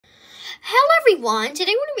Hello everyone,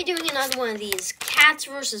 today we're going to be doing another one of these cats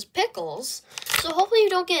versus pickles. So hopefully you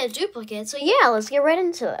don't get a duplicate. So yeah, let's get right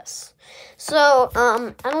into this. So,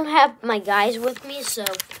 I don't have my guys with me, so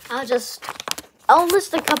I'll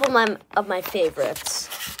list a couple of my favorites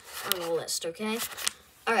on the list, okay?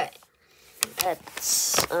 Alright,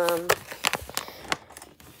 let's, cut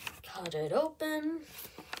it open.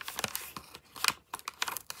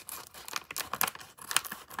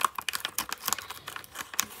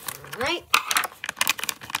 Alright,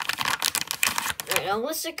 I'll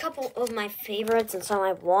list a couple of my favorites and some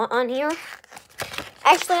I want on here.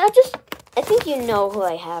 Actually, I think you know who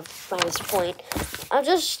I have by this point. I'll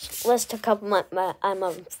just list a couple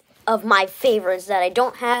of my favorites that I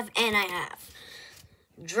don't have and I have.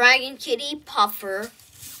 Dragon Kitty, Puffer,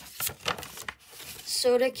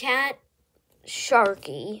 Soda Cat,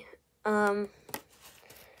 Sharky.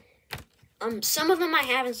 Some of them I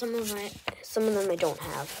have and some of them I don't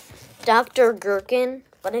have. Dr. Gherkin,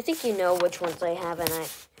 but I think you know which ones I have and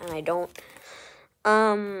I don't.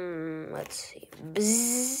 Let's see.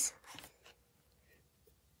 Bzzz.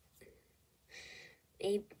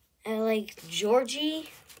 I like Georgie.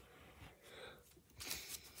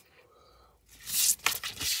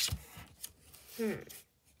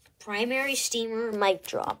 Primary Steamer, Mic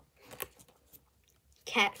Drop.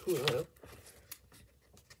 Cat Hulu.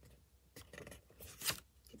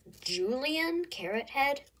 Julian, Carrot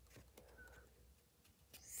Head.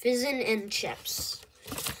 Fizzin' and Chips.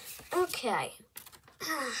 Okay.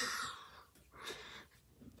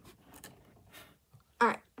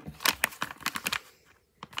 Alright.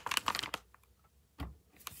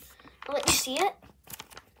 I'll let you see it.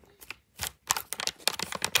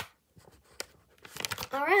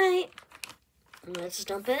 Alright. Let's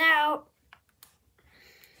dump it out.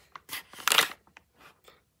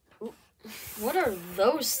 Ooh, what are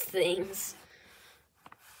those things?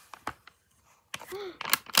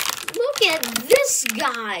 Look at this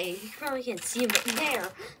guy. You probably can't see him, but there.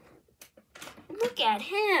 Look at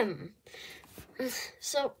him.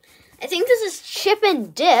 So, I think this is Chip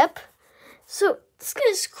and Dip. So, this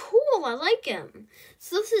guy's cool. I like him.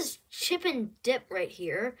 So, this is Chip and Dip right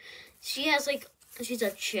here. She's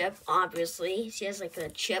a chip, obviously. She has, like, a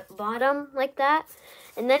chip bottom like that.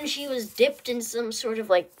 And then she was dipped in some sort of,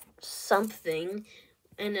 like, something.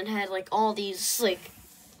 And it had, like, all these, like,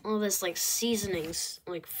 all this, like, seasonings,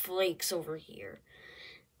 like, flakes over here.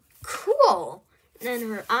 Cool! And then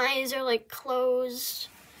her eyes are, like, closed.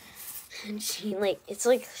 And she, like, it's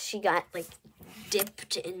like she got, like,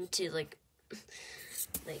 dipped into, like,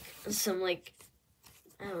 some, like,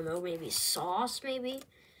 I don't know, maybe sauce, maybe?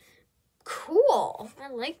 Cool! I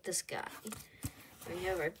like this guy. We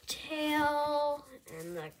have our tail,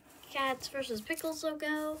 and the Cats versus Pickles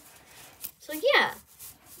logo. So, yeah.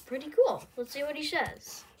 Pretty cool. Let's see what he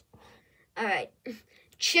says. Alright.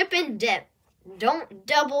 Chip and Dip. Don't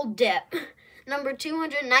double dip. Number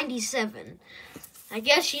 297. I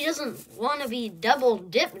guess she doesn't want to be double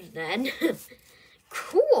dipped then.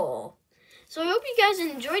 Cool. So I hope you guys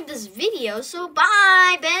enjoyed this video. So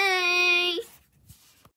bye, bye.